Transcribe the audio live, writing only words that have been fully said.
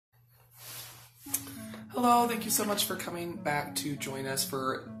Hello, thank you so much for coming back to join us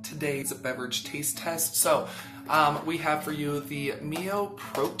for today's beverage taste test. So, we have for you the Mio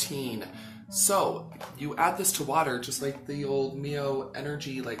Protein. So, you add this to water just like the old Mio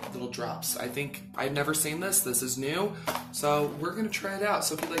Energy, like little drops. I think I've never seen this. This is new. So, we're going to try it out.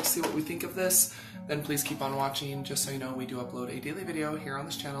 So, if you'd like to see what we think of this, then please keep on watching. Just so you know, we do upload a daily video here on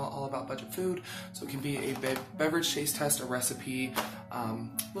this channel all about budget food. So, it can be a beverage taste test, a recipe,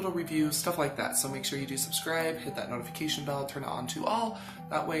 little review, stuff like that. So, make sure you do subscribe, hit that notification bell, turn it on to all.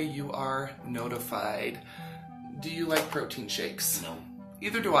 That way you are notified. Do you like protein shakes? No.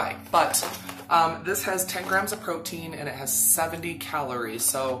 Either do I, but this has 10 grams of protein and it has 70 calories,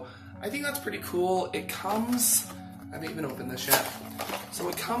 so I think that's pretty cool. It comes, I haven't even opened this yet, so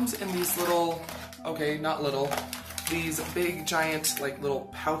it comes in these little, okay, not little, these big giant like little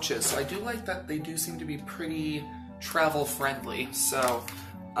pouches, so I do like that they do seem to be pretty travel friendly. So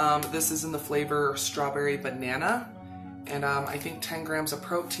this is in the flavor strawberry banana, and I think 10 grams of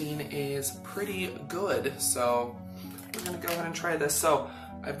protein is pretty good, so we're gonna go ahead and try this. So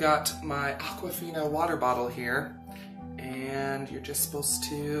I've got my Aquafina water bottle here, and you're just supposed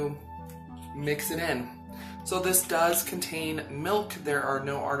to mix it in. So this does contain milk. There are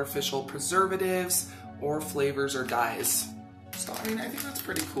no artificial preservatives or flavors or dyes. So I mean, I think that's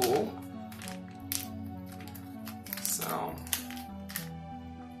pretty cool. So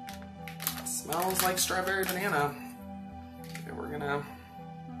it smells like strawberry banana. Okay, we're gonna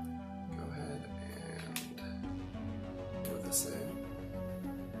this in.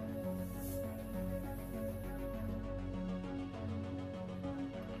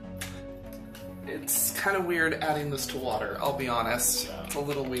 It's kind of weird adding this to water, I'll be honest. Yeah. It's a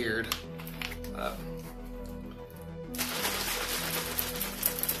little weird.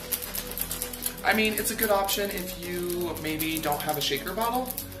 I mean, it's a good option if you maybe don't have a shaker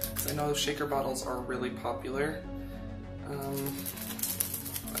bottle, because I know shaker bottles are really popular.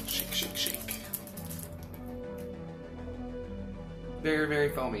 Shake, shake, shake. Very, very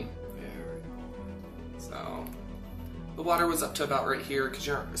foamy. So the water was up to about right here because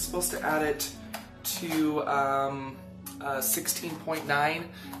you're supposed to add it to 16.9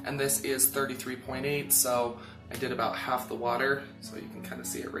 and this is 33.8, so I did about half the water, so you can kind of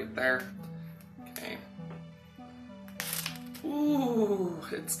see it right there. Okay. Ooh,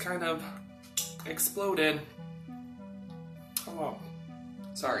 it's kind of exploded. Oh,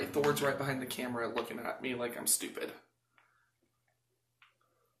 sorry, Thor's right behind the camera looking at me like I'm stupid.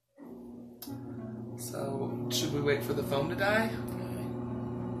 So, should we wait for the foam to die?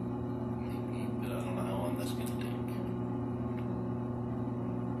 Maybe, but I don't know how long that's going to take.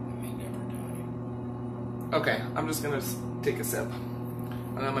 It may never die. Okay, I'm just going to take a sip.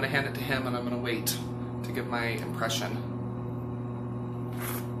 And I'm going to hand it to him and I'm going to wait to give my impression.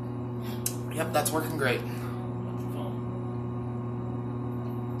 Yep, that's working great.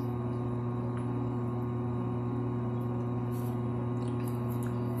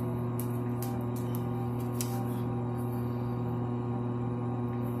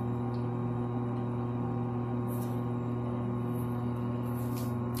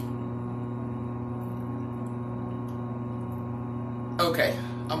 Okay,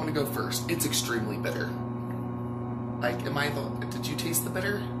 I'm gonna go first. It's extremely bitter. Like, did you taste the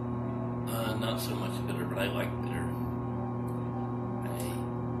bitter? Not so much bitter, but I like bitter.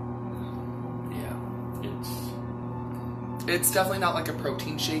 It's definitely not like a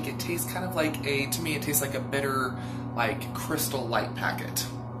protein shake. It tastes kind of like to me it tastes like a bitter, like Crystal Light packet.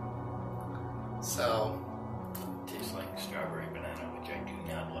 So. It tastes like strawberry banana, which I do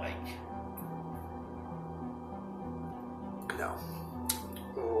not like. No.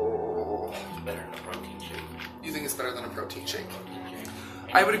 It's better than a protein shake. You think it's better than a protein shake? Protein shake.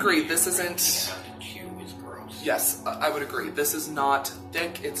 I would agree. This isn't. The chew is gross. Yes, I would agree. This is not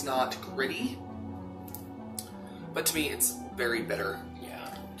thick. It's not gritty. But to me, it's very bitter.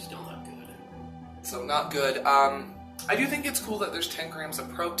 Yeah, still not good. So not good. I do think it's cool that there's 10 grams of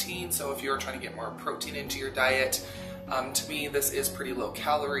protein. So if you're trying to get more protein into your diet, to me, this is pretty low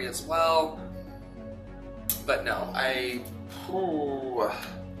calorie as well. But no, ooh.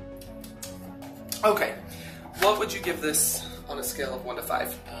 Okay, what would you give this on a scale of 1 to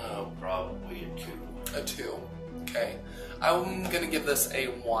 5? Probably a 2. A 2. Okay. I'm gonna give this a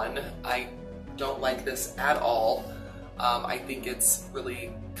 1. I don't like this at all. I think it's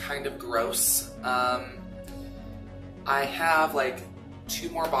really kind of gross. I have like 2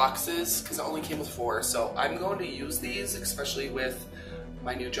 more boxes because it only came with 4, so I'm going to use these, especially with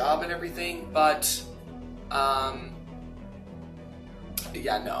my new job and everything, but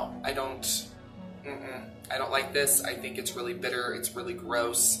yeah, no, I don't like this. I think it's really bitter. It's really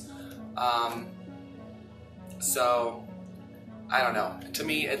gross. So, I don't know. To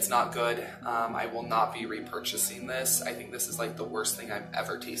me, it's not good. I will not be repurchasing this. I think this is like the worst thing I've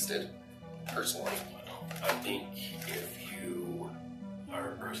ever tasted, personally. I think if you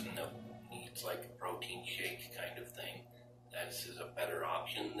are a person that needs like a protein shake kind of thing, this is a better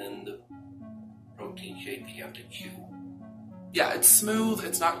option than the protein shake that you have to chew. Yeah, it's smooth,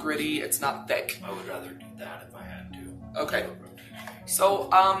 it's not gritty, it's not thick. I would rather do that if I had to. Okay. So,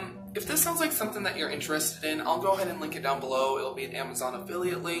 if this sounds like something that you're interested in, I'll go ahead and link it down below. It'll be an Amazon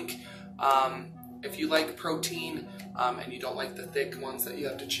affiliate link. If you like protein and you don't like the thick ones that you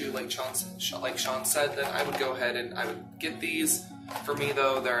have to chew, like Sean said, then I would go ahead and I would get these. For me,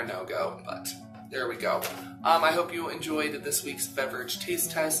 though, they're a no-go, but there we go. I hope you enjoyed this week's beverage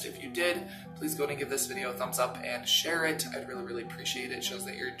taste test. If you did, please go and give this video a thumbs up and share it. I'd really, really appreciate it. It shows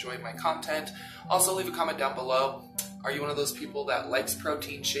that you're enjoying my content. Also, leave a comment down below. Are you one of those people that likes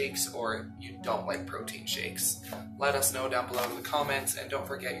protein shakes or you don't like protein shakes? Let us know down below in the comments, and don't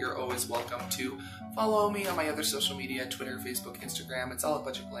forget you're always welcome to follow me on my other social media, Twitter, Facebook, Instagram. It's all at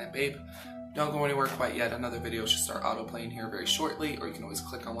Budget Plan Babe. Don't go anywhere quite yet. Another video should start auto-playing here very shortly, or you can always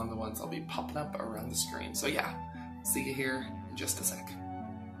click on one of the ones I'll be popping up around the screen. So yeah, see you here in just a sec.